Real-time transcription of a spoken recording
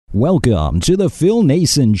Welcome to the Phil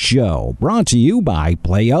Nason Show, brought to you by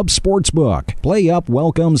PlayUp Sportsbook. PlayUp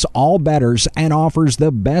welcomes all bettors and offers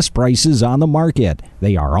the best prices on the market.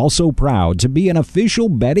 They are also proud to be an official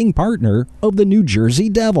betting partner of the New Jersey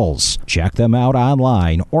Devils. Check them out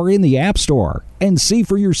online or in the App Store and see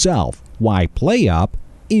for yourself why PlayUp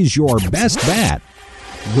is your best bet.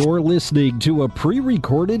 You're listening to a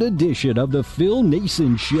pre-recorded edition of The Phil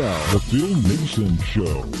Nason Show. The Phil Nason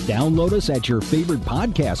Show. Download us at your favorite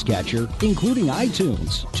podcast catcher, including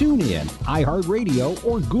iTunes, TuneIn, iHeartRadio,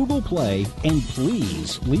 or Google Play, and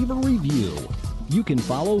please leave a review. You can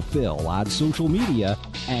follow Phil on social media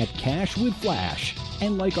at Cash with Flash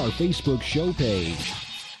and like our Facebook show page.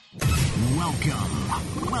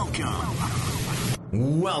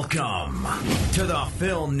 Welcome to the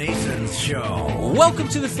Phil Nason Show. Welcome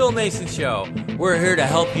to the Phil Nason Show. We're here to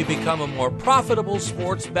help you become a more profitable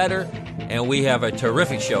sports bettor, and we have a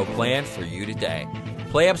terrific show planned for you today.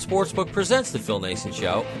 PlayUp Sportsbook presents the Phil Nason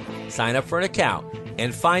Show. Sign up for an account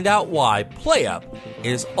and find out why PlayUp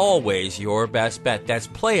is always your best bet. That's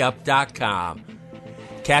PlayUp.com.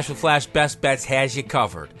 Cash with Flash Best Bets has you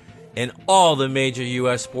covered in all the major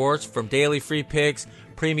U.S. sports, from daily free picks,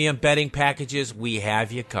 premium betting packages. We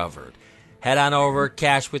have you covered. Head on over,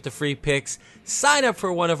 Cash with the free picks, sign up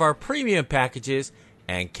for one of our premium packages,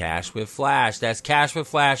 and Cash with Flash. That's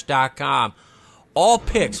cashwithflash.com. All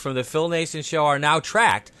picks from the Phil Nason Show are now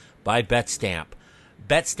tracked by BetStamp.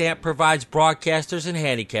 BetStamp provides broadcasters and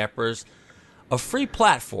handicappers a free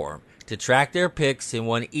platform to track their picks in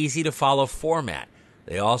one easy-to-follow format.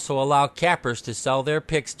 They also allow cappers to sell their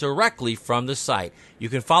picks directly from the site. You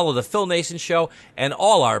can follow the Phil Nason Show and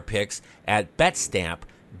all our picks at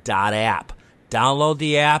betstamp.app. Download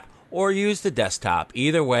the app or use the desktop.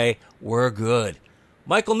 Either way, we're good.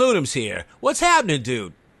 Michael Noonan's here. What's happening,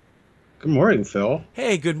 dude? Good morning, Phil.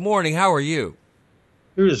 Hey, good morning. How are you?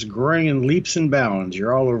 You're just growing in leaps and bounds.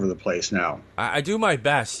 You're all over the place now. I do my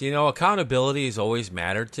best. You know, accountability has always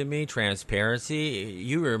mattered to me, transparency.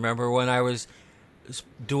 You remember when I was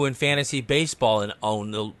doing fantasy baseball and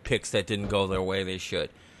own the picks that didn't go their way they should.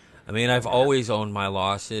 I mean, I've always owned my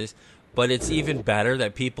losses, but it's even better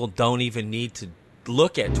that people don't even need to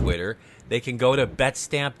look at Twitter. They can go to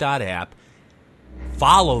betstamp.app,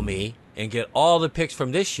 follow me, and get all the picks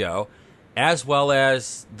from this show, as well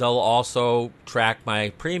as they'll also track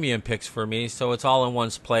my premium picks for me, so it's all in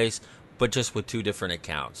one place, but just with two different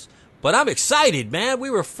accounts. But I'm excited, man.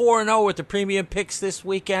 We were 4-0 with the premium picks this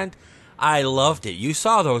weekend. I loved it. You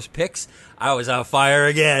saw those picks. I was on fire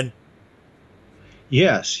again.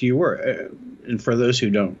 Yes, you were. And for those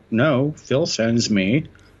who don't know, Phil sends me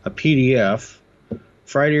a PDF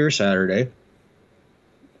Friday or Saturday.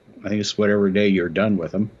 I think it's whatever day you're done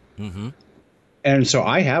with them. Mm-hmm. And so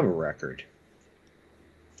I have a record.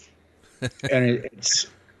 And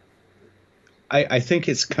I think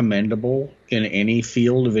it's commendable in any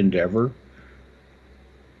field of endeavor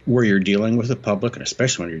where you're dealing with the public, and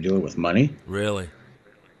especially when you're dealing with money. Really?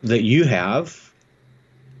 That you have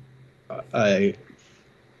a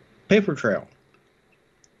paper trail.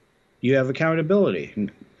 You have accountability.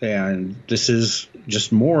 And this is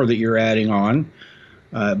just more that you're adding on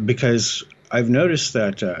because I've noticed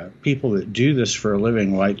that people that do this for a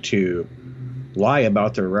living like to lie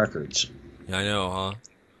about their records. I know, huh?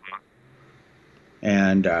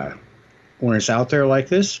 And when it's out there like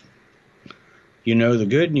this, you know the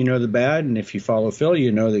good and you know the bad, and if you follow Phil,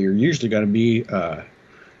 you know that you're usually going to be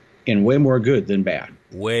in way more good than bad.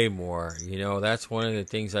 Way more. You know, that's one of the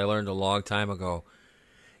things I learned a long time ago.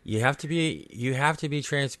 You have to be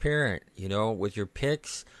transparent, you know, with your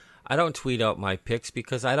picks. I don't tweet out my picks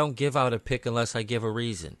because I don't give out a pick unless I give a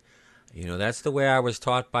reason. You know, that's the way I was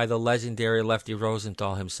taught by the legendary Lefty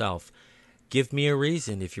Rosenthal himself. Give me a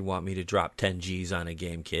reason if you want me to drop 10 G's on a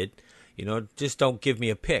game, kid. You know, just don't give me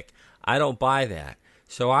a pick. I don't buy that.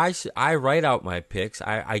 So I write out my picks.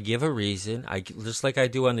 I give a reason, just like I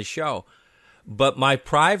do on the show. But my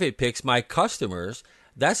private picks, my customers,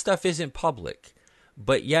 that stuff isn't public.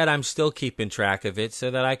 But yet I'm still keeping track of it so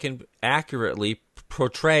that I can accurately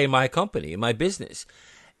portray my company, my business.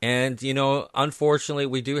 And, you know, unfortunately,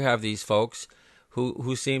 we do have these folks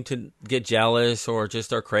who seem to get jealous or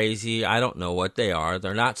just are crazy. I don't know what they are.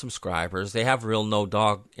 They're not subscribers. They have real no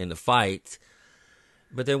dog in the fight.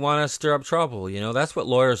 But they want to stir up trouble. You know, that's what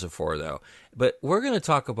lawyers are for, though. But we're going to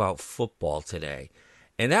talk about football today.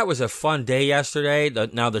 And that was a fun day yesterday.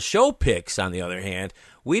 Now, the show picks, on the other hand,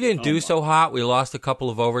 we didn't do so hot. We lost a couple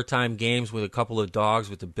of overtime games with a couple of dogs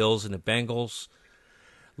with the Bills and the Bengals.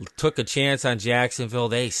 Took a chance on Jacksonville.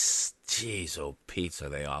 Jeez, oh, Pete, are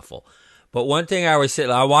they awful. But one thing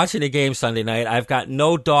I'm watching the game Sunday night. I've got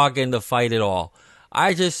no dog in the fight at all.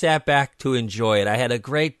 I just sat back to enjoy it. I had a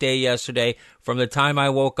great day yesterday from the time I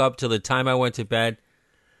woke up till the time I went to bed.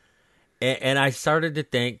 And I started to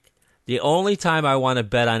think the only time I want to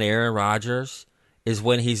bet on Aaron Rodgers is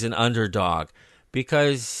when he's an underdog.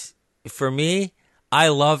 Because for me, I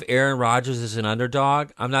love Aaron Rodgers as an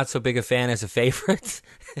underdog. I'm not so big a fan as a favorite.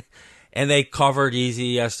 And they covered easy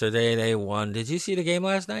yesterday. They won. Did you see the game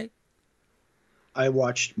last night? I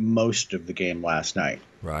watched most of the game last night.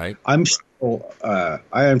 Right. I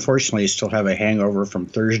unfortunately still have a hangover from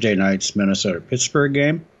Thursday night's Minnesota-Pittsburgh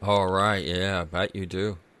game. Oh, right. Yeah, I bet you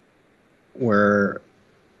do. Where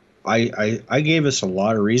I gave us a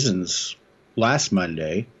lot of reasons last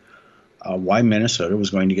Monday why Minnesota was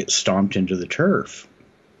going to get stomped into the turf.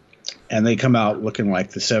 And they come out looking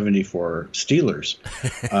like the 74 Steelers.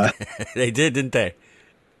 They did, didn't they?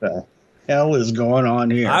 The hell is going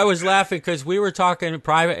on here? I was laughing because we were talking in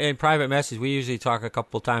private message. We usually talk a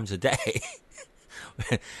couple times a day.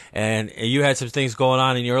 And you had some things going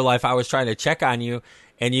on in your life. I was trying to check on you.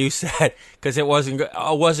 And you said, because it wasn't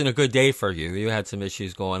a good day for you. You had some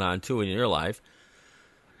issues going on, too, in your life.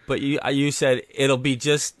 But you said,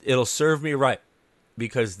 it'll serve me right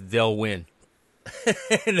because they'll win.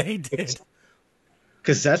 And they did.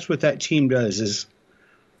 Because that's what that team does is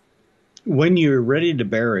when you're ready to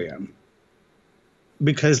bury them,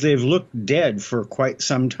 because they've looked dead for quite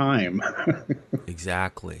some time.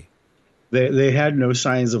 Exactly. They had no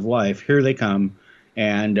signs of life. Here they come.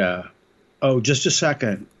 And, just a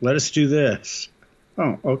second. Let us do this.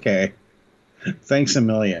 Oh, okay. Thanks a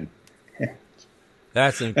million.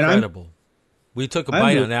 That's incredible. We took a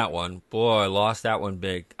bite on that one. Boy, lost that one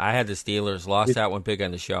big. I had the Steelers, lost that one big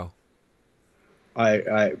on the show.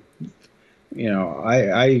 I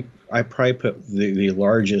probably put the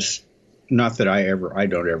largest, not that I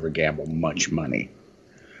don't ever gamble much money.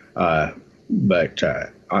 But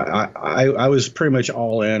I was pretty much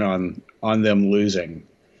all in on them losing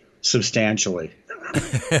substantially.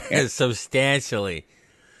 Substantially.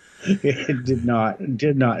 It did not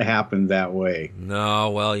happen that way.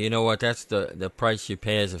 No, well, you know what? That's the price you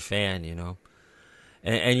pay as a fan, you know.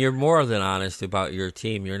 And you're more than honest about your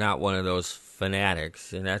team. You're not one of those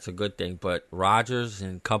fanatics, and that's a good thing. But Rodgers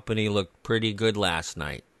and company looked pretty good last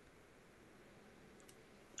night.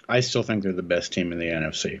 I still think they're the best team in the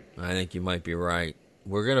NFC. I think you might be right.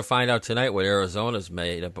 We're going to find out tonight what Arizona's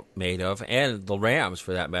made of, and the Rams,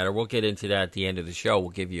 for that matter. We'll get into that at the end of the show. We'll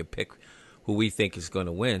give you a pick who we think is going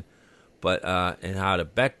to win, but and how to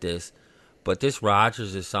bet this. But this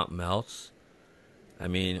Rodgers is something else. I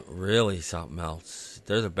mean, really something else.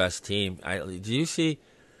 They're the best team. Do you see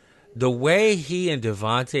the way he and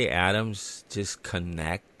Devontae Adams just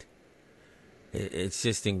connect? It's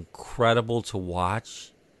just incredible to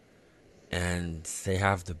watch. And they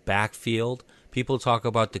have the backfield. People talk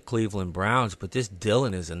about the Cleveland Browns, but this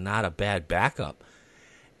Dillon is not a bad backup.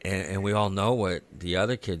 And we all know what the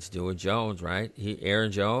other kids do with Jones, right?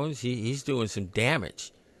 Aaron Jones, he's doing some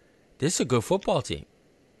damage. This is a good football team.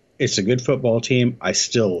 It's a good football team. I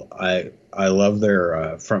love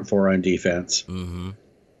their front four on defense. Mm-hmm.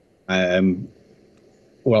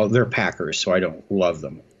 They're Packers, so I don't love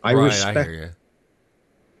them. I hear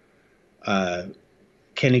you.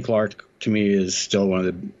 Kenny Clark, to me, is still one of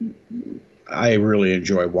the. I really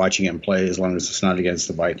enjoy watching him play as long as it's not against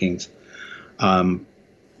the Vikings.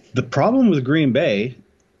 The problem with Green Bay,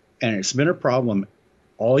 and it's been a problem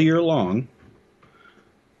all year long,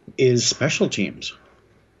 is special teams.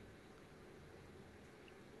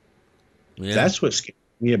 Yeah. That's what scares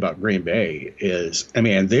me about Green Bay is,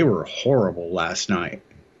 they were horrible last night,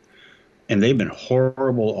 and they've been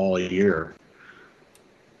horrible all year.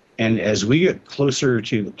 And as we get closer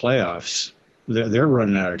to the playoffs, they're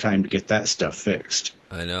running out of time to get that stuff fixed.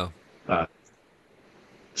 I know.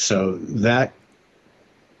 So that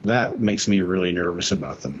makes me really nervous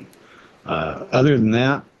about them. Other than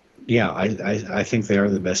that, yeah, I think they are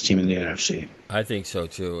the best team in the NFC. I think so,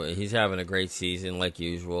 too. He's having a great season, like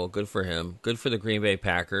usual. Good for him. Good for the Green Bay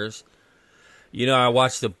Packers. You know, I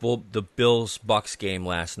watched the Bills-Bucks game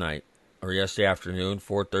last night, or yesterday afternoon,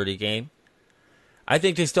 4:30 game. I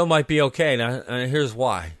think they still might be okay. Now, here's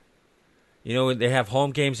why. You know, they have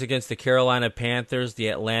home games against the Carolina Panthers, the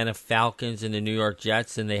Atlanta Falcons, and the New York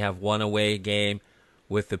Jets, and they have one away game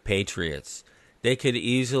with the Patriots. They could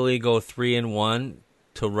easily go 3-1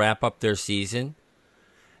 to wrap up their season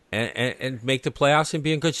and make the playoffs and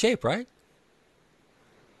be in good shape, right?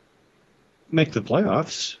 Make the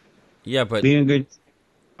playoffs? Yeah, but be in good.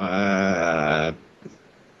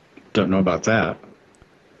 Don't know about that.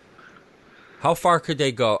 How far could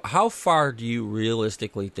they go? How far do you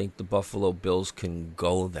realistically think the Buffalo Bills can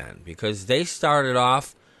go then? Because they started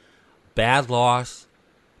off bad loss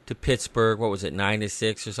to Pittsburgh. What was it,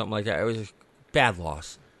 9-6 or something like that? It was a bad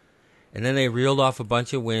loss. And then they reeled off a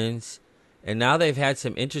bunch of wins. And now they've had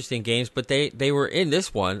some interesting games, but they were in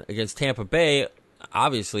this one against Tampa Bay,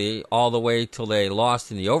 obviously, all the way till they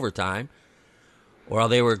lost in the overtime. Or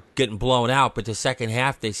they were getting blown out, but the second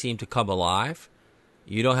half they seemed to come alive.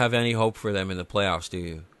 You don't have any hope for them in the playoffs, do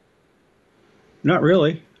you? Not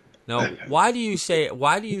really. No. Why do you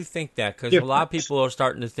think that? Because a lot of people are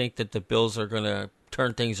starting to think that the Bills are going to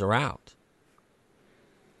turn things around.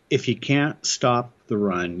 If you can't stop the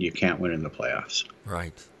run, you can't win in the playoffs.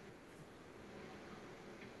 Right.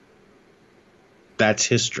 That's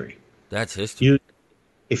history. That's history.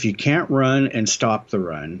 If you can't run and stop the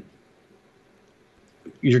run,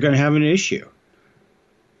 you're going to have an issue.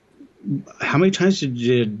 How many times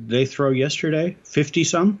did they throw yesterday?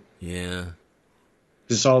 50-some? Yeah.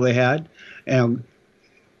 That's all they had? And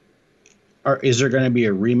is there going to be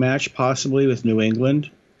a rematch possibly with New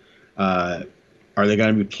England? Are they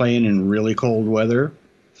going to be playing in really cold weather?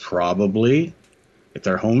 Probably. If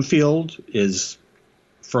their home field is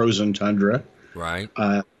frozen tundra. Right.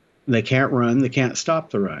 They can't run. They can't stop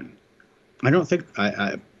the run. I don't think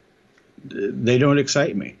they don't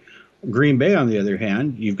excite me. Green Bay, on the other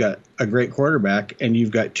hand, you've got a great quarterback and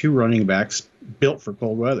you've got two running backs built for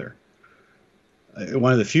cold weather.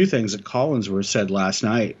 One of the few things that Collinsworth said last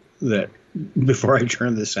night that before I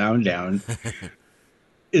turned the sound down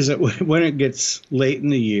is that when it gets late in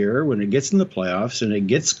the year, when it gets in the playoffs and it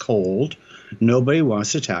gets cold, nobody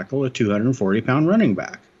wants to tackle a 240-pound running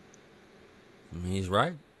back. He's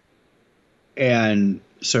right. And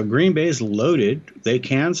so Green Bay's loaded. They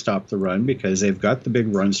can stop the run because they've got the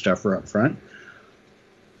big run stuffer up front.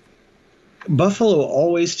 Buffalo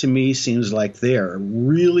always, to me, seems like they're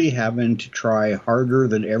really having to try harder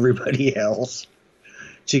than everybody else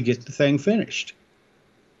to get the thing finished.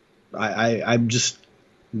 I'm just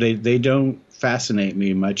they don't fascinate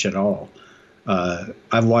me much at all.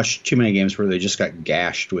 I've watched too many games where they just got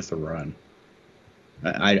gashed with the run.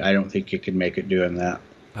 I don't think you can make it doing that.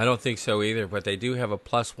 I don't think so either, but they do have a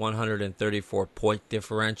plus 134 point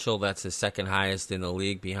differential. That's the second highest in the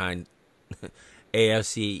league behind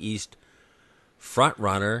AFC East front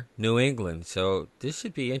runner New England. So this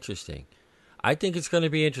should be interesting. I think it's going to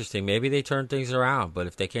be interesting. Maybe they turn things around, but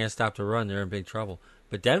if they can't stop the run, they're in big trouble.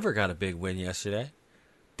 But Denver got a big win yesterday.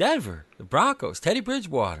 Denver, the Broncos, Teddy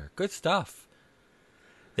Bridgewater, good stuff.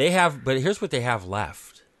 But here's what they have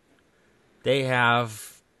left. They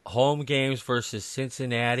have home games versus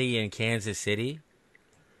Cincinnati and Kansas City.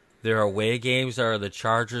 Their away games are the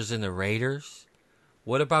Chargers and the Raiders.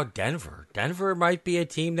 What about Denver? Denver might be a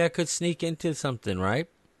team that could sneak into something, right?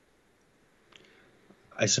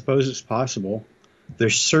 I suppose it's possible. They're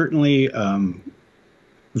certainly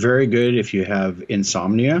very good if you have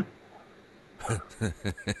insomnia.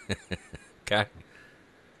 Okay.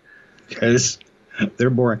 Because they're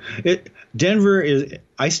boring. Denver is.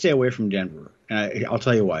 I stay away from Denver, and I'll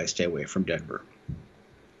tell you why I stay away from Denver.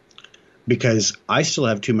 Because I still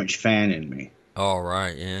have too much fan in me. Oh,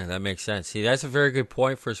 right. Yeah, that makes sense. See, that's a very good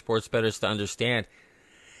point for sports bettors to understand.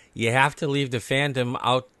 You have to leave the fandom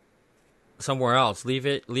out somewhere else. Leave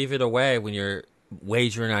it away when you're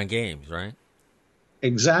wagering on games, right?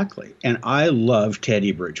 Exactly. And I love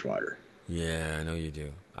Teddy Bridgewater. Yeah, I know you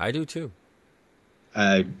do. I do too.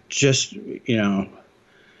 One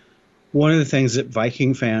of the things that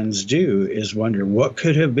Viking fans do is wonder what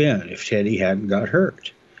could have been if Teddy hadn't got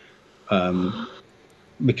hurt.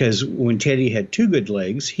 Because when Teddy had two good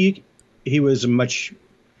legs, he was a much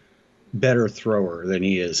better thrower than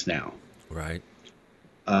he is now. Right.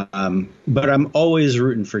 But I'm always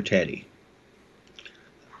rooting for Teddy.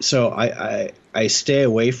 So I stay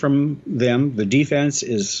away from them. The defense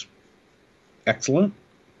is excellent.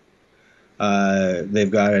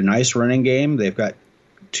 They've got a nice running game. They've got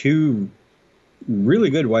two really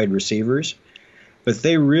good wide receivers. But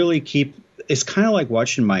they really it's kind of like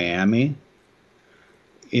watching Miami.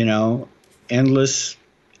 Endless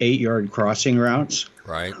 8-yard crossing routes.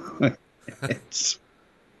 Right. It's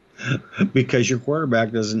because your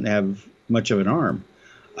quarterback doesn't have much of an arm.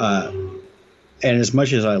 And as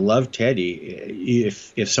much as I love Teddy,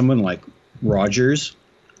 if someone like Rodgers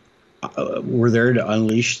were there to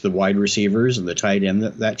unleash the wide receivers and the tight end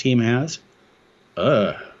that team has,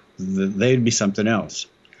 they'd be something else.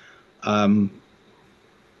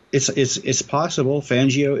 It's possible.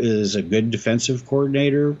 Fangio is a good defensive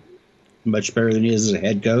coordinator, much better than he is as a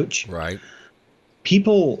head coach. Right.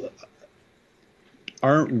 People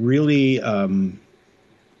aren't really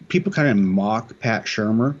people kind of mock Pat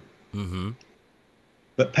Shurmur. Mm-hmm.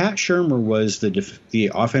 But Pat Shurmur was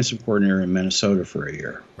the offensive coordinator in Minnesota for a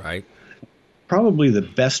year. Right. probably the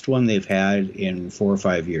best one they've had in 4 or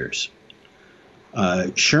 5 years.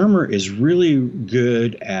 Shermer is really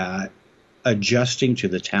good at adjusting to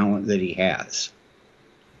the talent that he has.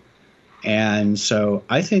 And so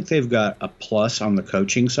I think they've got a plus on the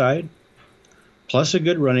coaching side, plus a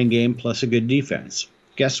good running game, plus a good defense.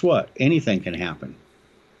 Guess what? Anything can happen.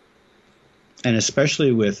 And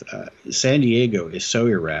especially with San Diego is so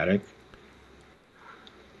erratic.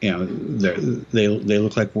 You know, they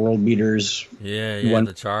look like world beaters. Yeah,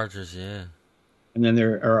 the Chargers, yeah. And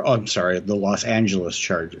then I'm sorry, the Los Angeles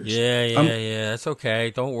Chargers. Yeah. That's okay.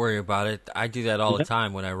 Don't worry about it. I do that all the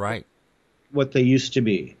time when I write. What they used to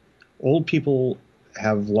be. Old people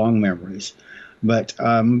have long memories. But,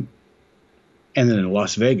 and then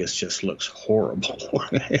Las Vegas just looks horrible.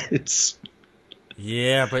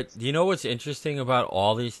 Yeah, but you know what's interesting about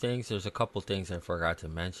all these things? There's a couple things I forgot to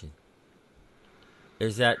mention.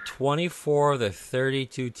 Is that 24 of the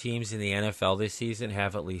 32 teams in the NFL this season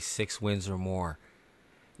have at least 6 wins or more.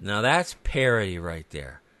 Now that's parity right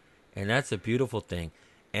there. And that's a beautiful thing.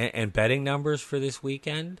 And betting numbers for this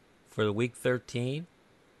weekend, for the week 13,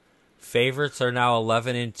 favorites are now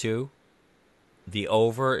 11-2. The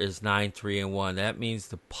over is 9-3-1. That means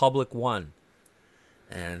the public won.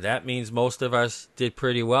 And that means most of us did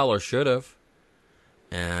pretty well, or should have.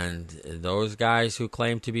 And those guys who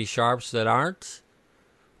claim to be sharps that aren't,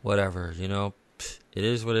 whatever, it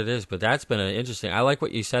is what it is. But that's been interesting. I like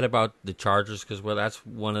what you said about the Chargers because, that's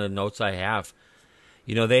one of the notes I have.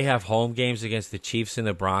 They have home games against the Chiefs and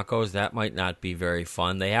the Broncos. That might not be very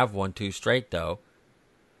fun. They have won 2 straight, though.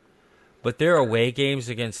 But their away games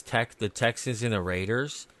against the Texans and the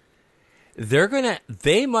Raiders,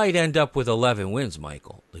 they might end up with 11 wins,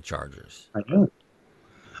 Michael, the Chargers. I know.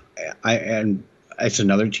 And it's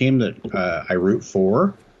another team that I root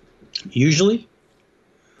for, usually.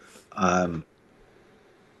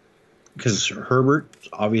 Because Herbert's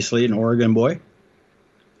obviously an Oregon boy.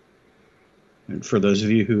 And for those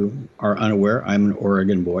of you who are unaware, I'm an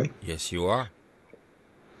Oregon boy. Yes, you are.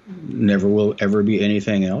 Never will ever be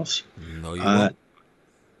anything else. No, you won't.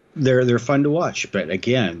 They're fun to watch, but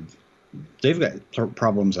again, they've got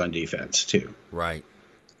problems on defense too. Right.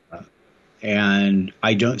 And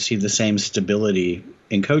I don't see the same stability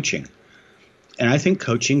in coaching. And I think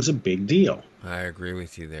coaching's a big deal. I agree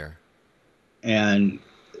with you there. And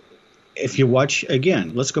if you watch,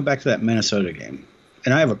 again, let's go back to that Minnesota game.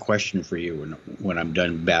 And I have a question for you when I'm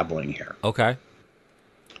done babbling here. Okay.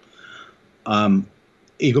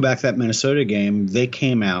 You go back to that Minnesota game, they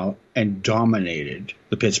came out and dominated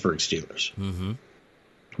the Pittsburgh Steelers. Mm-hmm.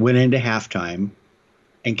 Went into halftime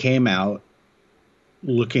and came out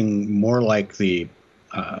looking more like the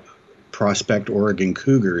Prospect Oregon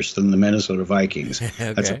Cougars than the Minnesota Vikings.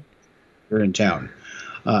 Okay. They're in town.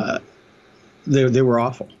 They were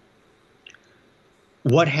awful.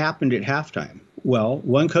 What happened at halftime? Well,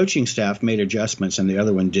 one coaching staff made adjustments and the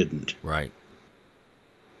other one didn't. Right.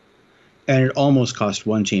 And it almost cost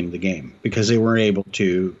one team the game because they weren't able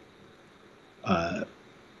to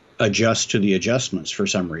adjust to the adjustments for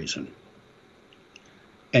some reason.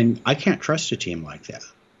 And I can't trust a team like that.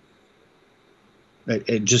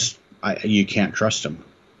 You can't trust them.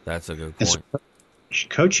 That's a good point. So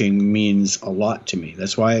coaching means a lot to me.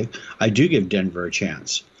 That's why I do give Denver a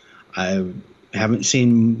chance. I haven't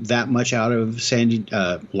seen that much out of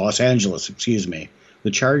Los Angeles, the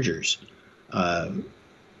Chargers.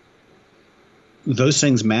 Those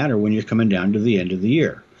things matter when you're coming down to the end of the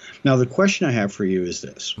year. Now, the question I have for you is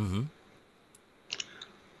this. Mm-hmm.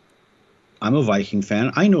 I'm a Viking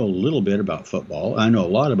fan. I know a little bit about football. I know a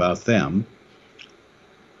lot about them.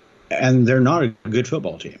 And they're not a good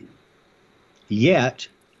football team. Yet,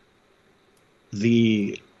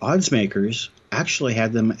 the odds makers actually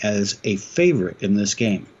had them as a favorite in this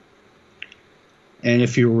game. And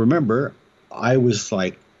if you remember, I was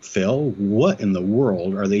like, Phil, what in the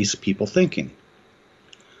world are these people thinking?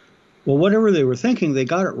 Well, whatever they were thinking, they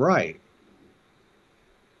got it right.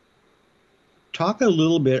 Talk a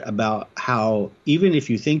little bit about how, even if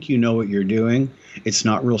you think you know what you're doing, it's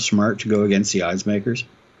not real smart to go against the odds makers.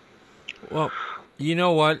 Well, you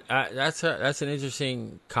know what? That's an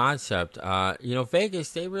interesting concept. Vegas,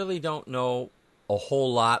 they really don't know a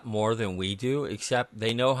whole lot more than we do, except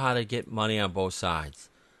they know how to get money on both sides.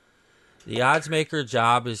 The odds maker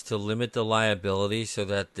job is to limit the liability so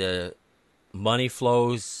that the money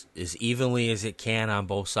flows as evenly as it can on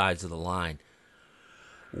both sides of the line.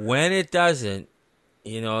 When it doesn't,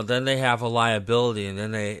 then they have a liability, and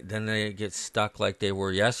then they get stuck like they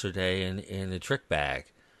were yesterday in the trick bag.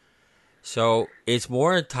 So it's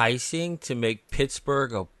more enticing to make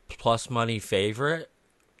Pittsburgh a plus money favorite,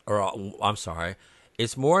 or I'm sorry,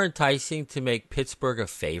 it's more enticing to make Pittsburgh a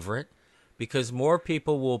favorite because more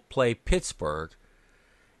people will play Pittsburgh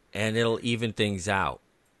and it'll even things out.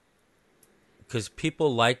 Because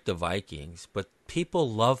people like the Vikings, but people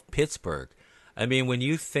love Pittsburgh. I mean, when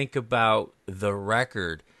you think about the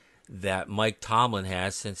record that Mike Tomlin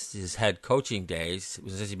has since his head coaching days,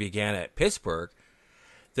 since he began at Pittsburgh,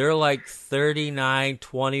 they're like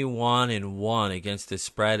 39-21-1 against the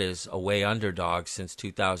spread as away underdogs since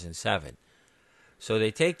 2007. So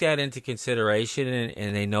they take that into consideration,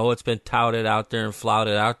 and they know it's been touted out there and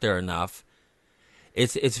flouted out there enough.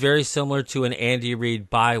 It's very similar to an Andy Reid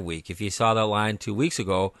bye week. If you saw that line 2 weeks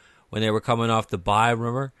ago when they were coming off the bye,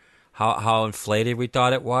 remember how inflated we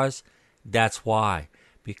thought it was? That's why.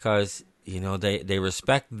 Because, they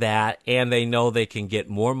respect that, and they know they can get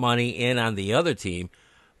more money in on the other team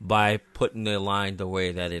by putting the line the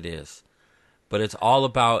way that it is. But it's all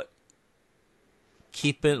about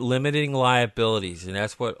limiting liabilities, and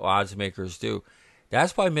that's what odds makers do.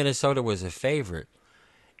 That's why Minnesota was a favorite.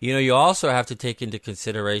 You also have to take into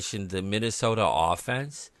consideration the Minnesota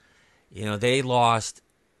offense. They lost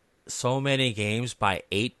so many games by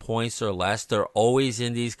 8 points or less. They're always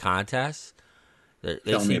in these contests.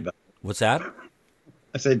 Tell me about it. What's that?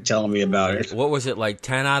 I said, tell me about it. What was it, like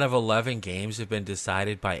 10 out of 11 games have been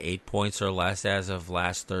decided by 8 points or less as of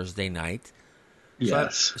last Thursday night?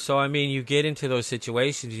 Yes. So, I mean, you get into those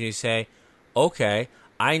situations and you say, okay,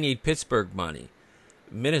 I need Pittsburgh money.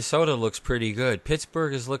 Minnesota looks pretty good.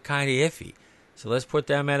 Pittsburgh has looked kind of iffy. So let's put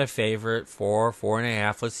them at a favorite,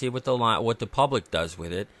 4.5. Let's see what the public does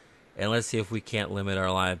with it, and let's see if we can't limit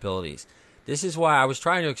our liabilities. This is why I was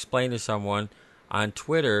trying to explain to someone on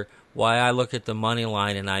Twitter why I look at the money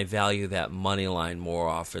line and I value that money line more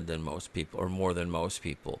often than most people, or more than most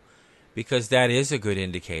people, because that is a good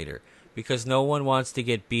indicator. Because no one wants to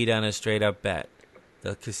get beat on a straight-up bet.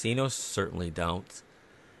 The casinos certainly don't.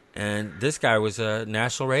 And this guy was a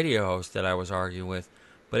national radio host that I was arguing with.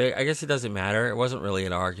 But I guess it doesn't matter. It wasn't really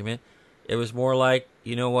an argument. It was more like,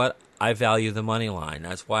 you know what? I value the money line.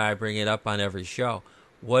 That's why I bring it up on every show.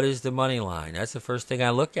 What is the money line? That's the first thing I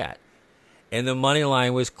look at. And the money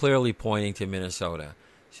line was clearly pointing to Minnesota.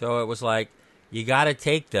 So it was like, you got to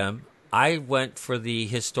take them. I went for the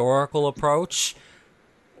historical approach,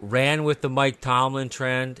 ran with the Mike Tomlin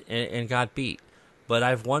trend, and got beat. But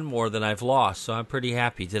I've won more than I've lost, so I'm pretty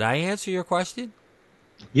happy. Did I answer your question?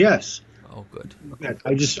 Yes. Oh, good.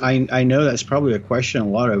 I know that's probably a question a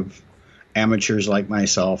lot of amateurs like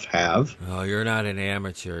myself have. Oh, you're not an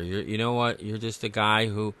amateur. You know what? You're just a guy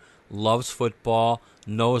who loves football,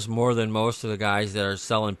 knows more than most of the guys that are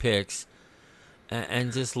selling picks,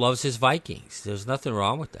 and just loves his Vikings. There's nothing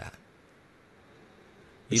wrong with that.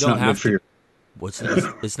 It's not good for your.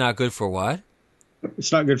 It's not good for what?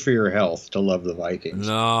 It's not good for your health to love the Vikings.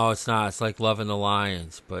 No, it's not. It's like loving the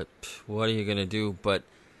Lions. But what are you going to do? But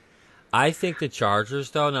I think the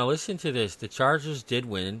Chargers, though, now listen to this. The Chargers did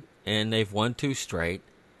win, and they've won 2 straight.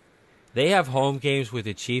 They have home games with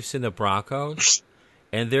the Chiefs and the Broncos,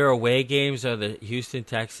 and their away games are the Houston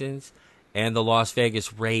Texans and the Las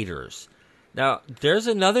Vegas Raiders. Now, there's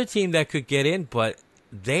another team that could get in, but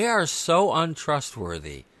they are so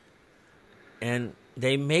untrustworthy. And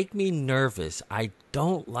they make me nervous. I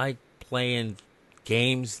don't like playing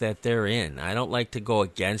games that they're in. I don't like to go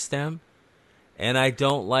against them, and I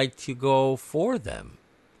don't like to go for them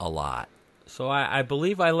a lot. So I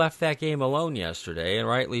believe I left that game alone yesterday, and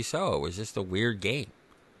rightly so. It was just a weird game.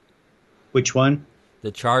 Which one?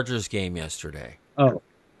 The Chargers game yesterday. Oh,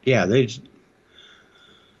 yeah.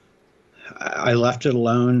 I left it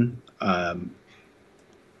alone, and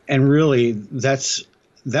really,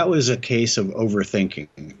 that was a case of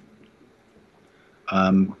overthinking.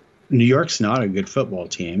 New York's not a good football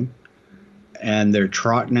team, and they're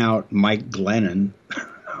trotting out Mike Glennon.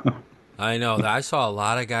 I know. I saw a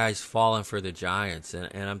lot of guys falling for the Giants,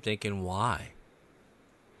 and I'm thinking, why?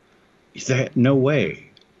 No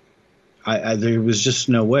way. There was just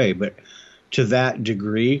no way. But to that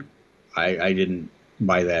degree, I didn't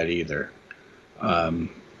buy that either. It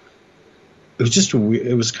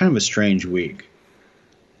was kind of a strange week.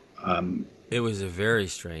 It was a very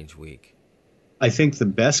strange week. I think the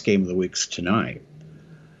best game of the week's tonight.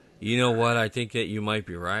 You know what? I think that you might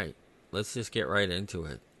be right. Let's just get right into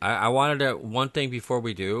it. I wanted to, one thing before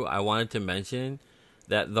we do, I wanted to mention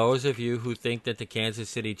that those of you who think that the Kansas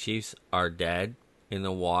City Chiefs are dead in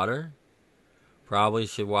the water probably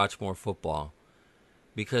should watch more football,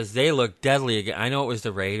 because they look deadly again. I know it was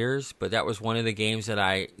the Raiders, but that was one of the games that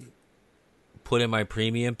I put in my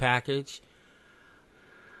premium package.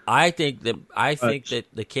 I think that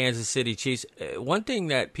the Kansas City Chiefs, one thing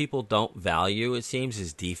that people don't value, it seems,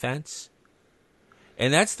 is defense.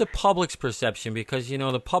 And that's the public's perception because,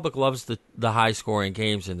 the public loves the high-scoring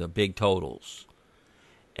games and the big totals.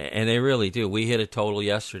 And they really do. We hit a total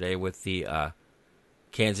yesterday with the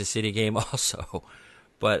Kansas City game also.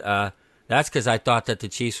 But that's because I thought that the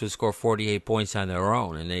Chiefs would score 48 points on their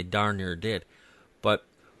own, and they darn near did. But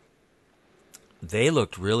they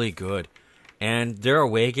looked really good. And their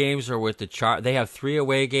away games are with the they have 3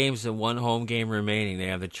 away games and 1 home game remaining. They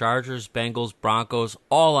have the Chargers, Bengals, Broncos,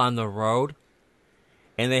 all on the road.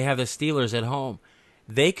 And they have the Steelers at home.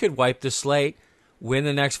 They could wipe the slate, win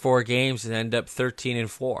the next 4 games, and end up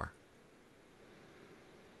 13-4.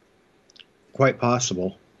 Quite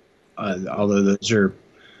possible. Although those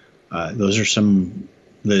are some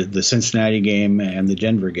the Cincinnati game and the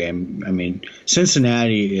Denver game. I mean,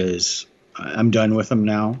 Cincinnati is. I'm done with them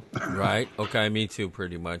now. Right. Okay. Me too.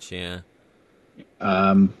 Pretty much. Yeah.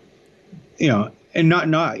 And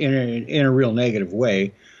not in a real negative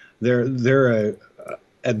way. They're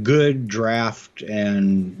a good draft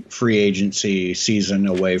and free agency season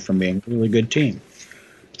away from being a really good team.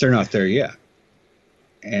 But they're not there yet.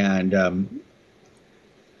 And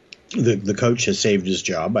the coach has saved his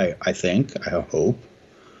job. I hope.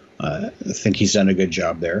 I think he's done a good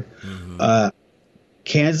job there. Mm-hmm.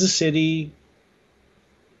 Kansas City,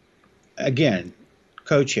 again,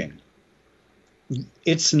 coaching.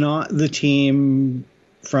 It's not the team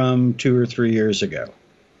from 2 or 3 years ago.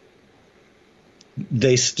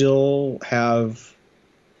 They still have,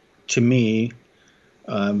 to me,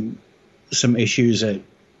 some issues at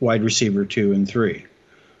wide receiver 2 and 3.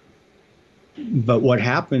 But what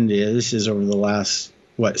happened is over the last,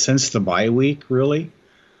 since the bye week, really,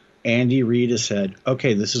 Andy Reid has said,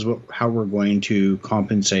 okay, this is how we're going to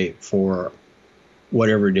compensate for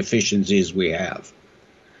whatever deficiencies we have.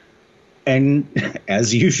 And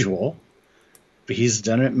as usual, he's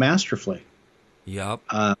done it masterfully. Yep.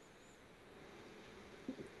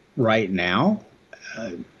 Right now,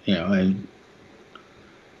 and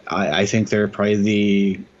I think they're probably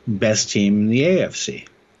the best team in the AFC.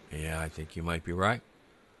 Yeah, I think you might be right.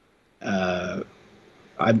 I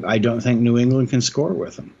don't think New England can score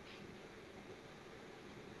with them.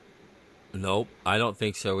 Nope, I don't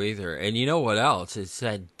think so either. And you know what else? It's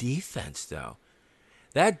that defense, though.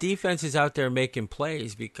 That defense is out there making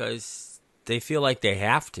plays because they feel like they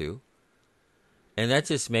have to. And that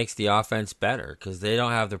just makes the offense better because they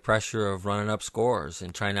don't have the pressure of running up scores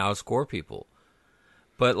and trying to outscore people.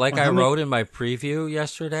 But like I wrote in my preview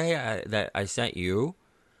yesterday that I sent you,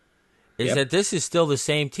 is that this is still the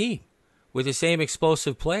same team with the same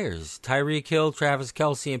explosive players, Tyreek Hill, Travis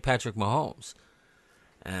Kelce, and Patrick Mahomes.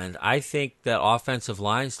 And I think that offensive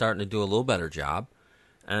line is starting to do a little better job.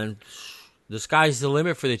 And the sky's the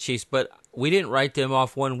limit for the Chiefs, but we didn't write them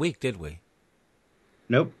off 1 week, did we?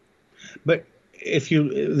 Nope. But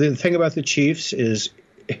the thing about the Chiefs is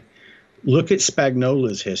look at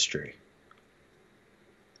Spagnuolo's history.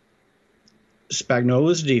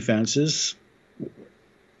 Spagnuolo's defenses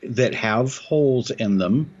that have holes in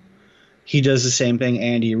them, he does the same thing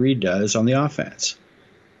Andy Reid does on the offense.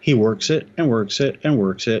 He works it and works it and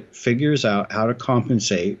works it, figures out how to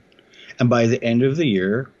compensate, and by the end of the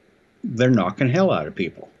year, they're knocking hell out of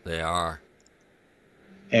people. They are.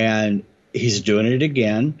 And he's doing it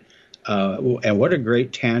again. And what a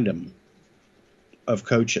great tandem of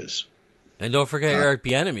coaches. And don't forget Eric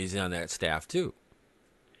Bieniemy's on that staff, too.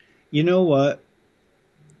 You know what?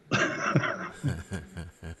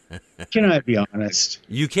 Can I be honest?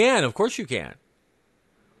 You can. Of course you can.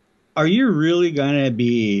 Are you really going to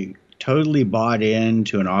be totally bought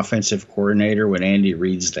into an offensive coordinator when Andy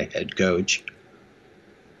Reid's the head coach?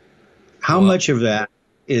 How much of that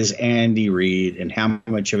is Andy Reid and how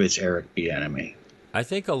much of it's Eric Bieniemy? I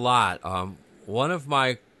think a lot. One of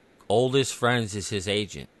my oldest friends is his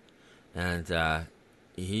agent, and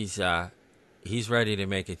he's ready to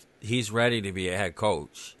make it. He's ready to be a head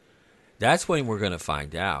coach. That's when we're going to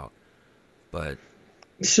find out. But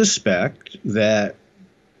I suspect that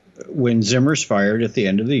when Zimmer's fired at the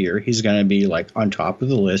end of the year, he's going to be like on top of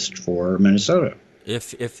the list for Minnesota.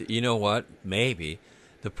 If you know what, maybe.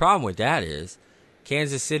 The problem with that is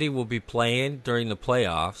Kansas City will be playing during the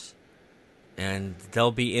playoffs, and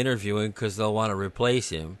they'll be interviewing because they'll want to replace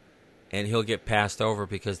him, and he'll get passed over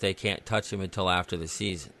because they can't touch him until after the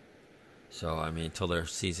season. So, I mean, until their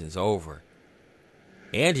season's over.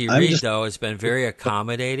 Andy Reid, though, has been very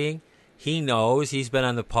accommodating. He knows, he's been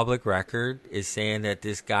on the public record, is saying that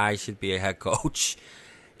this guy should be a head coach.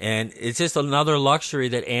 And it's just another luxury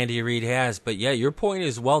that Andy Reid has. But, yeah, your point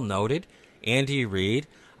is well noted. Andy Reid,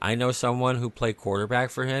 I know someone who played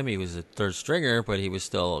quarterback for him. He was a third stringer, but he was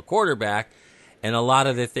still a quarterback. And a lot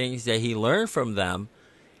of the things that he learned from them,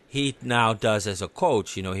 he now does as a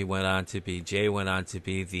coach. Jay went on to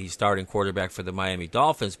be the starting quarterback for the Miami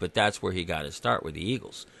Dolphins, but that's where he got his start with the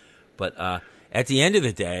Eagles. But at the end of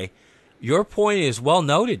the day, your point is well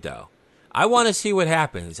noted, though. I want to see what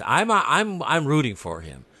happens. I'm rooting for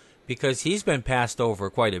him because he's been passed over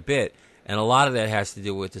quite a bit, and a lot of that has to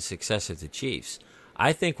do with the success of the Chiefs.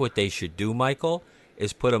 I think what they should do, Michael,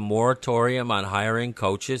 is put a moratorium on hiring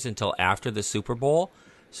coaches until after the Super Bowl,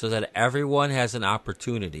 so that everyone has an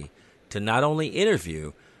opportunity to not only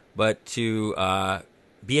interview, but to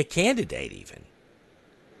be a candidate even.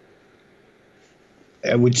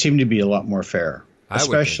 It would seem to be a lot more fair.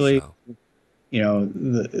 Especially, so.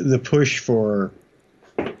 The push for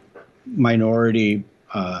minority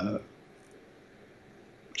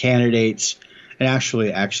candidates and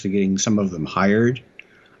actually getting some of them hired.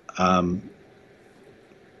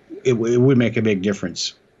 It would make a big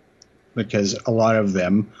difference. Because a lot of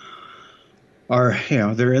them are,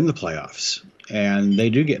 they're in the playoffs and they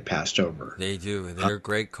do get passed over. They do. And they're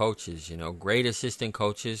great coaches, great assistant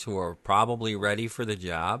coaches who are probably ready for the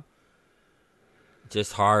job.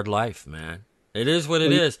 Just hard life, man. It is what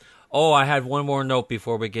it is. Oh, I had one more note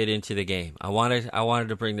before we get into the game. I wanted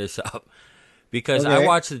to bring this up because I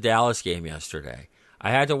watched the Dallas game yesterday. I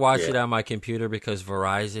had to watch it on my computer because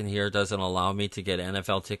Verizon here doesn't allow me to get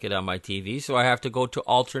NFL ticket on my TV, so I have to go to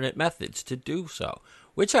alternate methods to do so,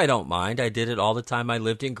 which I don't mind. I did it all the time I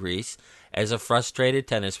lived in Greece as a frustrated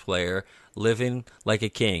tennis player, living like a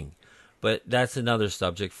king. But that's another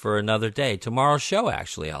subject for another day. Tomorrow's show,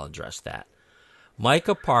 actually, I'll address that.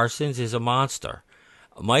 Micah Parsons is a monster.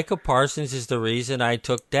 Micah Parsons is the reason I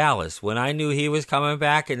took Dallas. When I knew he was coming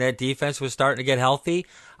back and that defense was starting to get healthy,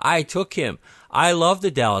 I took him. I love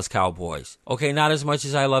the Dallas Cowboys. Okay, not as much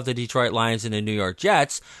as I love the Detroit Lions and the New York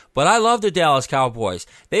Jets, but I love the Dallas Cowboys.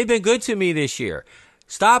 They've been good to me this year.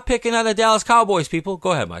 Stop picking on the Dallas Cowboys, people.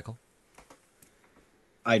 Go ahead, Michael.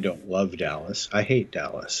 I don't love Dallas. I hate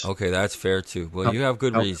Dallas. Okay, that's fair, too. Well, you have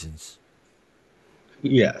good reasons.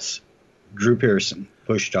 Yes. Drew Pearson,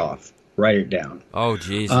 pushed off. Write it down. Oh,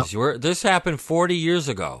 Jesus. This happened 40 years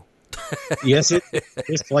ago. Yes,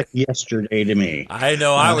 it's like yesterday to me. I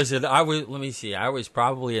know. Let me see. I was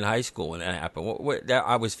probably in high school when that happened.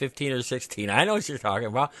 I was 15 or 16. I know what you're talking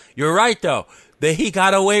about. You're right, though. He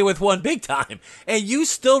got away with one big time. And you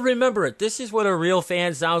still remember it. This is what a real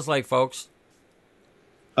fan sounds like, folks.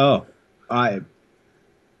 Oh, I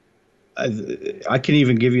can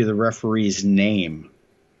even give you the referee's name.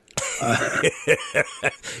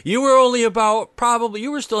 You were only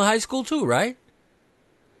you were still in high school too, right?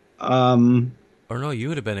 Or no, you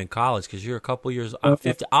would have been in college because you're a couple years.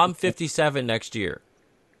 I'm 57 next year.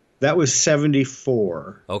 That was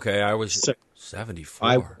 74. Okay, I was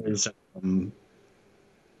 74.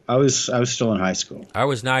 I was still in high school. I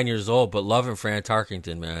was 9 years old, but loving Fran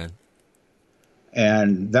Tarkington, man.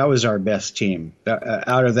 And that was our best team.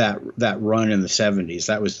 Out of that run in the 70s,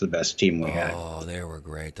 that was the best team we had. Oh, they were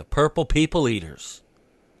great. The Purple People Eaters.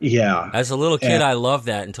 Yeah. As a little kid, I loved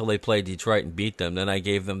that until they played Detroit and beat them. Then I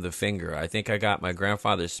gave them the finger. I think I got my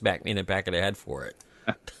grandfather smacked me in the back of the head for it.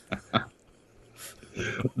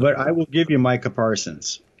 But I will give you Micah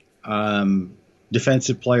Parsons.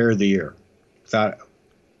 Defensive Player of the Year.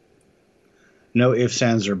 No ifs,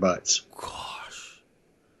 ands, or buts.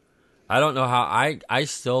 I don't know how I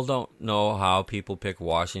still don't know how people pick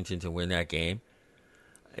Washington to win that game.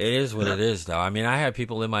 It is what it is, though. I mean, I had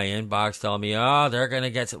people in my inbox telling me, "Oh, they're going to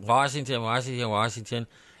get Washington,"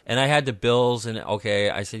 and I had the Bills, and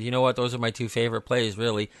I said, you know what? Those are my two favorite plays,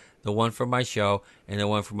 really. The one from my show and the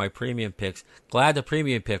one from my premium picks. Glad the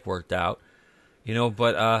premium pick worked out,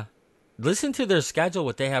 But listen to their schedule.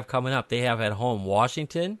 What they have coming up? They have at home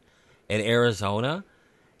Washington and Arizona.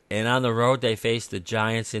 And on the road, they face the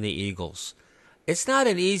Giants and the Eagles. It's not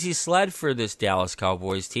an easy sled for this Dallas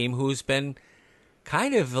Cowboys team, who's been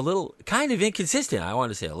kind of inconsistent. I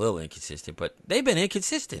want to say a little inconsistent, but they've been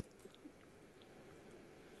inconsistent.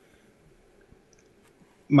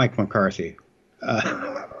 Mike McCarthy.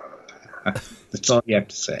 That's all you have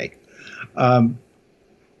to say.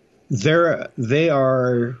 They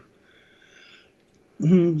are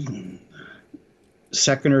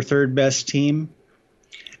second or third best team.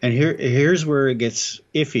 And here's where it gets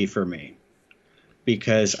iffy for me,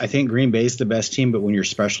 because I think Green Bay's the best team, but when your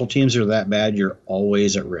special teams are that bad, you're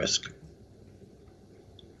always at risk.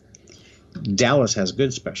 Dallas has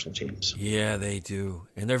good special teams. Yeah, they do.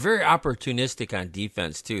 And they're very opportunistic on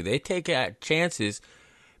defense, too. They take chances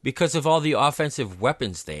because of all the offensive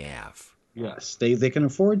weapons they have. Yes, they can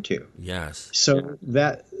afford to. Yes. So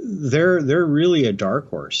that they're really a dark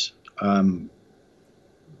horse.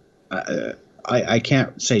 I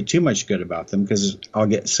can't say too much good about them because I'll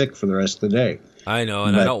get sick for the rest of the day. I know,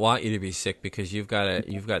 and I But don't want you to be sick because you've got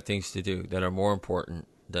things to do that are more important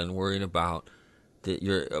than worrying about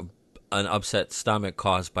an upset stomach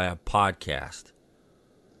caused by a podcast.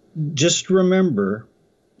 just remember,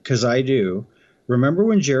 because I do, remember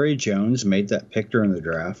when Jerry Jones made that pick during the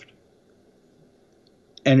draft?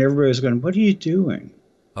 And everybody was going, "What are you doing?"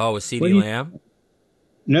 Oh, with What CeeDee do you? Lamb?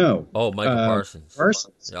 No. Oh, Michael Parsons.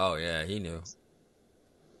 Parsons. Oh, yeah, he knew.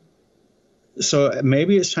 So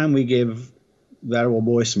maybe it's time we gave that old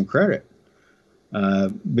boy some credit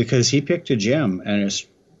because he picked a gem and it's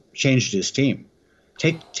changed his team.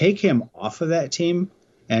 Take him off of that team,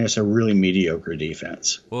 and it's a really mediocre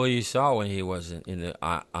defense. Well, you saw when he wasn't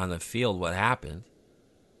on the field what happened.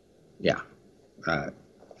 Yeah.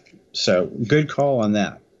 So good call on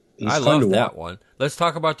that. He's I fun to love that watch. one. Let's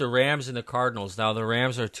talk about the Rams and the Cardinals. Now, the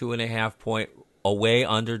Rams are 2.5-point away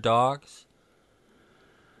underdogs.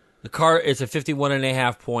 It's a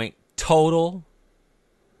 51.5-point total.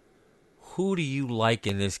 Who do you like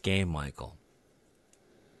in this game, Michael?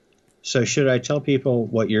 So should I tell people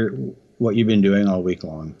what you've been doing all week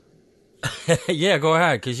long? Yeah, go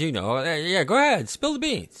ahead, because you know. Yeah, go ahead. Spill the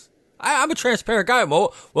beans. I'm a transparent guy,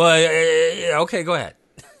 Mo. Well, okay, go ahead.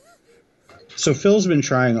 So Phil's been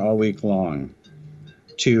trying all week long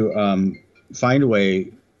to find a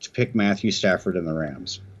way to pick Matthew Stafford and the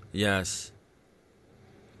Rams Yes.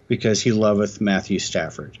 because he loveth Matthew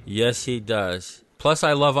Stafford. Yes, he does. Plus,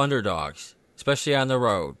 I love underdogs, especially on the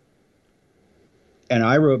road. And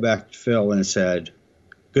I wrote back to Phil and said,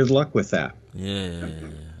 "Good luck with that." Yeah,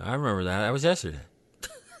 I remember that. That was yesterday.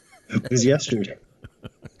 It was yesterday.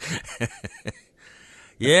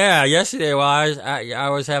 Yeah, yesterday while I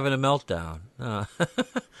was having a meltdown.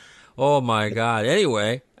 Oh my God.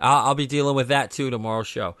 Anyway, I'll be dealing with that too tomorrow's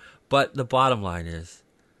show. But the bottom line is,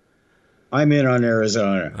 I'm in on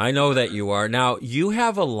Arizona. I know that you are. Now you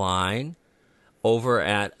have a line over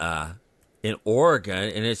at in Oregon,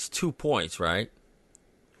 and it's 2 points, right?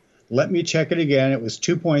 Let me check it again. It was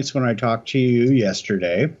 2 points when I talked to you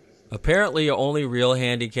yesterday. Apparently, only real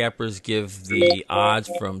handicappers give the odds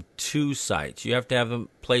from two sites. You have to have them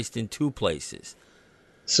placed in two places.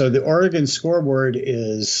 So the Oregon scoreboard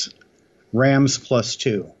is Rams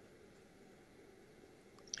 +2.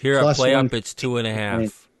 Here at Plus Play Up, one. it's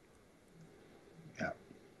 2.5.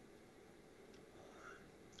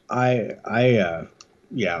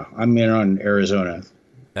 Yeah. I'm in on Arizona.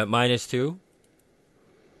 At -2?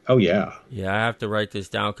 Oh, yeah. Yeah, I have to write this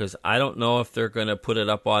down because I don't know if they're going to put it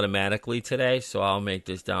up automatically today, so I'll make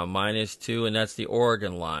this down. -2, and that's the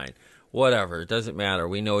Oregon line. Whatever, it doesn't matter.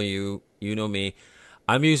 We know you, you know me.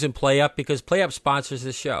 I'm using PlayUp because PlayUp sponsors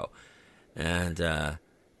the show, and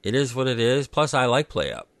it is what it is. Plus, I like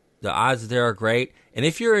PlayUp. The odds there are great. And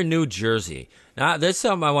if you're in New Jersey, now there's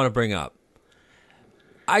something I want to bring up.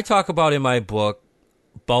 I talk about in my book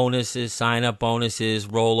bonuses, sign-up bonuses,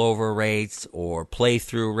 rollover rates, or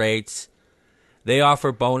play-through rates. They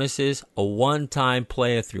offer bonuses, a one-time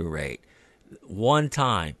play-through rate. One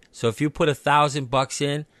time. So if you put $1,000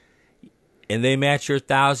 in and they match your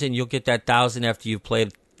 1,000, you'll get that 1,000 after you've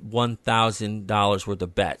played $1,000 worth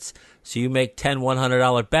of bets. So you make 10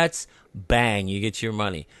 $100 bets, bang, you get your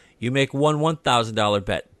money. You make one $1,000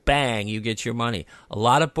 bet, bang, you get your money. A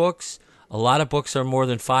lot of books are more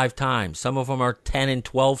than 5 times. Some of them are 10 and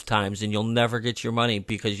 12 times, and you'll never get your money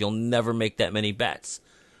because you'll never make that many bets.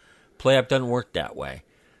 PlayUp doesn't work that way.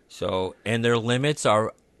 So, and their limits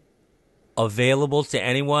are available to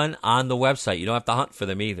anyone on the website. You don't have to hunt for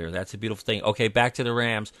them either. That's a beautiful thing. Okay, back to the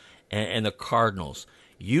Rams and the Cardinals.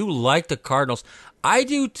 You like the Cardinals. I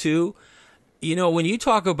do too. You know, when you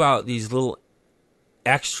talk about these little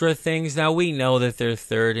extra things, now we know that they're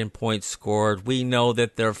third in points scored. We know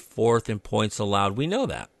that they're fourth in points allowed. We know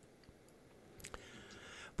that.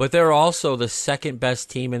 But they're also the second best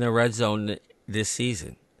team in the red zone this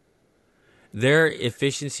season. Their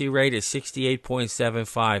efficiency rate is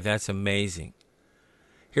 68.75. That's amazing.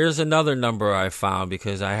 Here's another number I found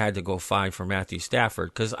because I had to go find for Matthew Stafford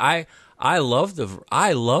because I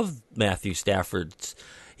love Matthew Stafford's.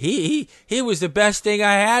 He was the best thing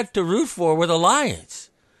I had to root for with the Lions.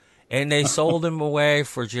 And they sold him away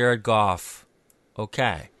for Jared Goff.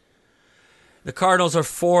 Okay. The Cardinals are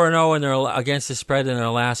 4-0 against the spread in their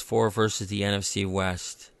last 4 versus the NFC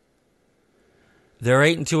West. They're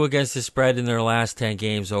 8-2 against the spread in their last 10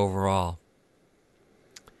 games overall.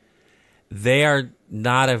 The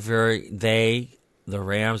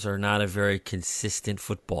Rams are not a very consistent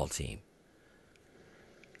football team.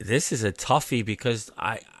 This is a toughie because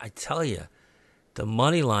I tell you, the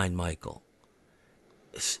money line, Michael,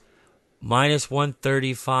 minus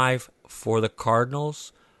 135 for the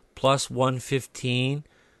Cardinals, plus 115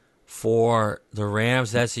 for the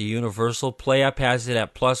Rams. That's a universal. PlayUp has it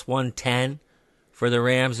at plus 110 for the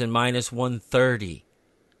Rams and minus 130.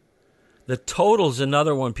 The total's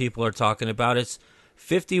another one people are talking about. It's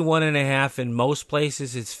 51.5 in most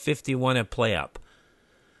places. It's 51 at PlayUp.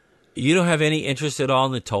 You don't have any interest at all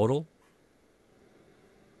in the total?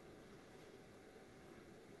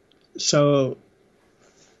 So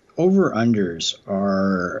over-unders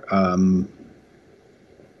are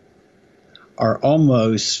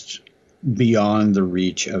almost beyond the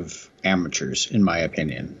reach of amateurs, in my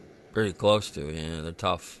opinion. Pretty close to, yeah. They're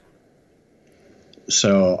tough.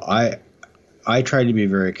 So I try to be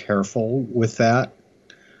very careful with that.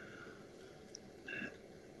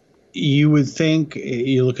 You would think,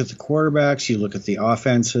 you look at the quarterbacks, you look at the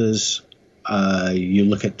offenses, you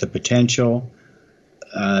look at the potential,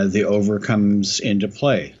 the over comes into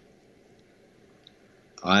play.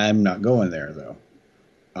 I'm not going there, though.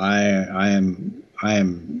 I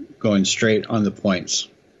am going straight on the points.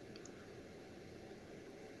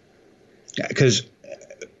 Because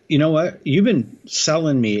you know what? You've been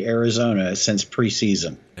selling me Arizona since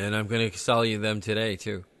preseason. And I'm going to sell you them today,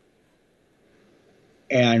 too.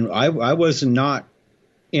 And I was not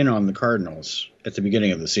in on the Cardinals at the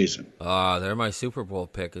beginning of the season. They're my Super Bowl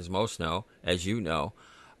pick, as most know, as you know.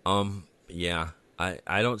 Yeah,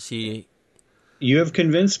 I don't see... You have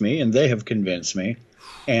convinced me, and they have convinced me.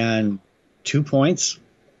 And 2 points?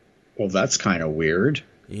 Well, that's kind of weird.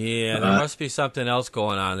 Yeah, there must be something else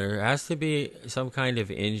going on. There has to be some kind of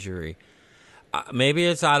injury. Maybe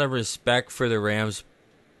it's out of respect for the Rams'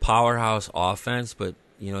 powerhouse offense, but,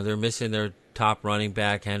 you know, they're missing their top running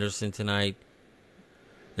back, Henderson, tonight.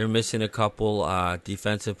 They're missing a couple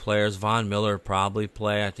defensive players. Von Miller probably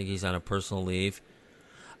play. I think he's on a personal leave.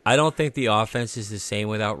 I don't think the offense is the same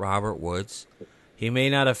without Robert Woods. He may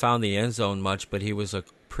not have found the end zone much, but he was a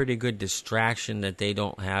pretty good distraction that they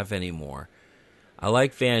don't have anymore. I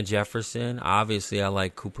like Van Jefferson. Obviously, I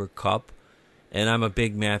like Cooper Kupp. And I'm a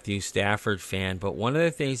big Matthew Stafford fan. But one of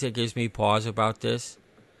the things that gives me pause about this,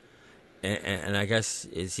 and I guess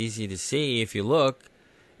it's easy to see if you look,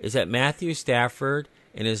 is that Matthew Stafford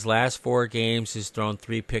in his last 4 games has thrown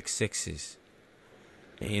 3 pick sixes.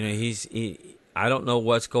 You know, I don't know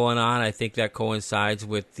what's going on. I think that coincides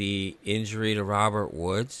with the injury to Robert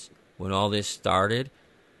Woods when all this started.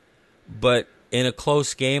 But in a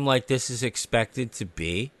close game like this is expected to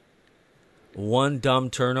be, one dumb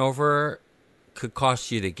turnover could cost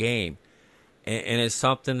you the game. And it's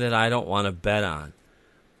something that I don't want to bet on.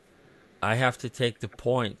 I have to take the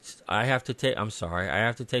points. I have to take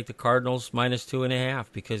the Cardinals minus 2.5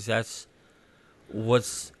 because that's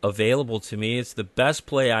what's available to me. It's the best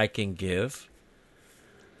play I can give.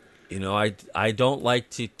 You know, I don't like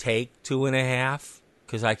to take 2.5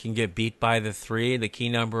 because I can get beat by the 3, the key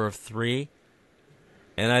number of 3.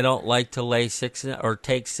 And I don't like to lay 6 or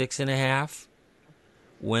take 6.5.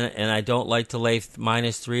 And I don't like to lay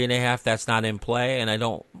minus 3.5. That's not in play. And I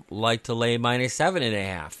don't like to lay minus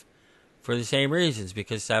 7.5 for the same reasons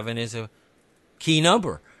because 7 is a key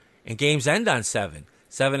number, and games end on 7.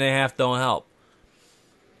 7.5 don't help.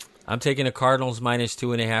 I'm taking the Cardinals minus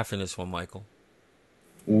 2.5 in this one, Michael.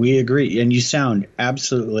 We agree, and you sound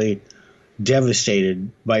absolutely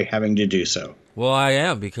devastated by having to do so. Well, I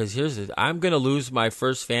am, because I'm going to lose my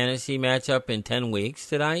first fantasy matchup in 10 weeks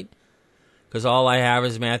tonight because all I have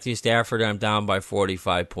is Matthew Stafford. I'm down by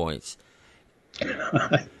 45 points.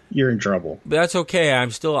 You're in trouble. But that's okay.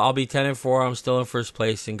 I'll be 10-4. I'm still in first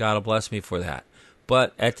place, and God will bless me for that.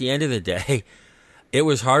 But at the end of the day, it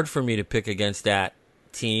was hard for me to pick against that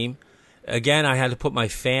team. Again, I had to put my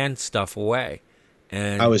fan stuff away.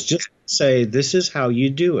 And I was just going to say, this is how you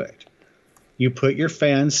do it. You put your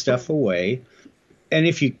fan stuff away, and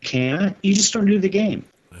if you can't, you just don't do the game.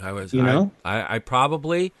 I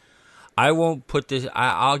won't put this.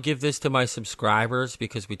 I'll give this to my subscribers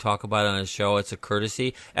because we talk about it on the show. It's a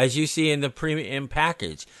courtesy. As you see in the premium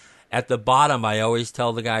package, at the bottom, I always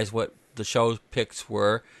tell the guys what the show picks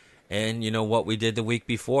were and, you know, what we did the week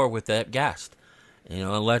before with that guest, you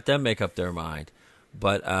know, and let them make up their mind.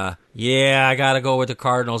 But, yeah, I got to go with the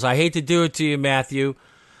Cardinals. I hate to do it to you, Matthew.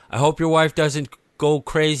 I hope your wife doesn't go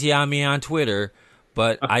crazy on me on Twitter,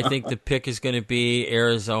 but I think the pick is going to be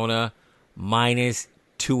Arizona minus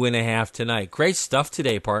 2.5 tonight. Great stuff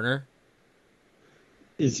today, partner.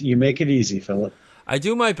 You make it easy, Philip. I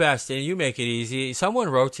do my best, and you make it easy. Someone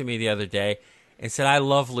wrote to me the other day and said, I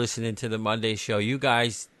love listening to the Monday show. You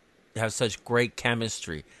guys have such great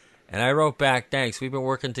chemistry. And I wrote back, thanks. We've been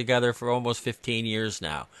working together for almost 15 years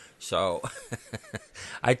now. So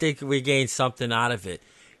I think we gained something out of it.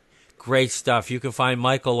 Great stuff. You can find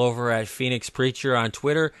Michael over at Phoenix Preacher on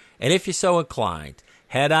Twitter. And if you're so inclined,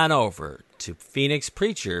 head on over to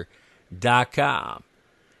phoenixpreacher.com.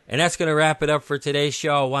 And that's going to wrap it up for today's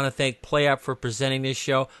show. I want to thank PlayUp for presenting this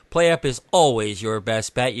show. PlayUp is always your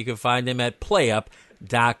best bet. You can find them at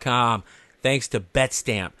playup.com. Thanks to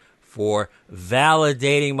BetStamp for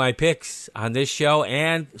validating my picks on this show.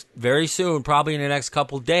 And very soon, probably in the next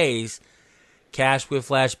couple days, Cash with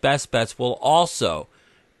Flash Best Bets will also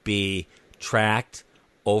be tracked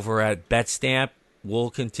over at BetStamp. Will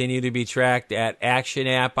continue to be tracked at Action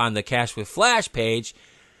App on the Cash with Flash page.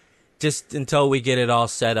 Just until we get it all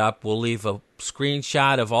set up, we'll leave a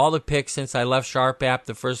screenshot of all the picks since I left Sharp App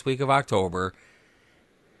the first week of October.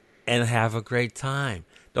 And have a great time.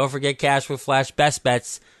 Don't forget Cash with Flash Best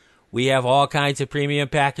Bets. We have all kinds of premium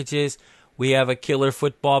packages. We have a killer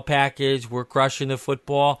football package. We're crushing the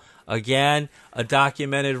football. Again, a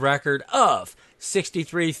documented record of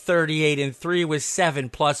 63, 38, and 3 with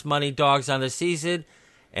 7+ money dogs on the season.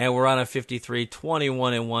 And we're on a 53,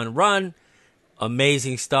 21, and 1 run.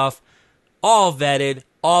 Amazing stuff. All vetted,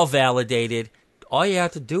 all validated. All you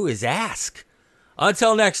have to do is ask.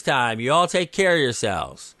 Until next time, you all take care of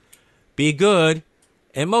yourselves. Be good,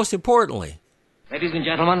 and most importantly, ladies and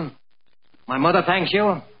gentlemen, my mother thanks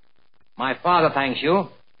you, my father thanks you,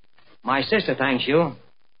 my sister thanks you,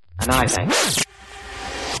 and I thank you.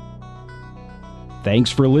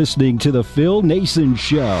 Thanks for listening to The Phil Nason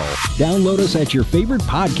Show. Download us at your favorite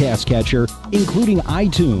podcast catcher, including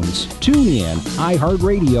iTunes, TuneIn,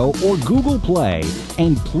 iHeartRadio, or Google Play.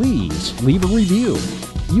 And please leave a review.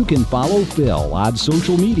 You can follow Phil on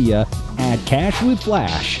social media at Cash with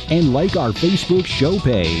Flash and like our Facebook show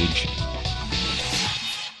page.